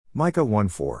Micah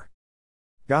 1:4.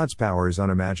 God's power is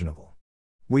unimaginable.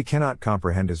 We cannot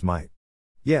comprehend His might.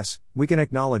 Yes, we can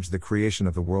acknowledge the creation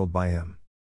of the world by Him.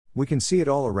 We can see it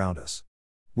all around us.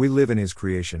 We live in His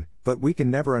creation, but we can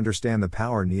never understand the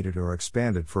power needed or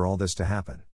expand it for all this to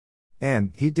happen.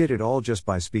 And He did it all just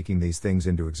by speaking these things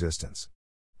into existence.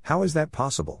 How is that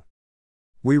possible?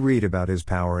 We read about His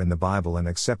power in the Bible and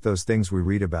accept those things we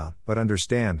read about, but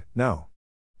understand, no.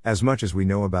 As much as we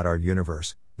know about our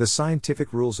universe, the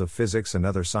scientific rules of physics and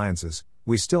other sciences,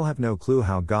 we still have no clue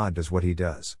how God does what He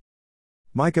does.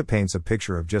 Micah paints a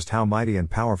picture of just how mighty and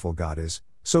powerful God is,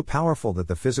 so powerful that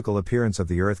the physical appearance of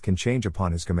the earth can change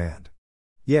upon His command.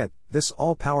 Yet, this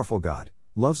all-powerful God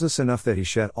loves us enough that He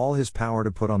shed all His power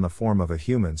to put on the form of a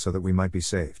human so that we might be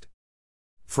saved.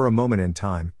 For a moment in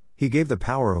time, He gave the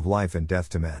power of life and death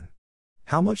to men.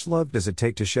 How much love does it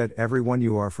take to shed everyone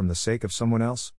you are from the sake of someone else?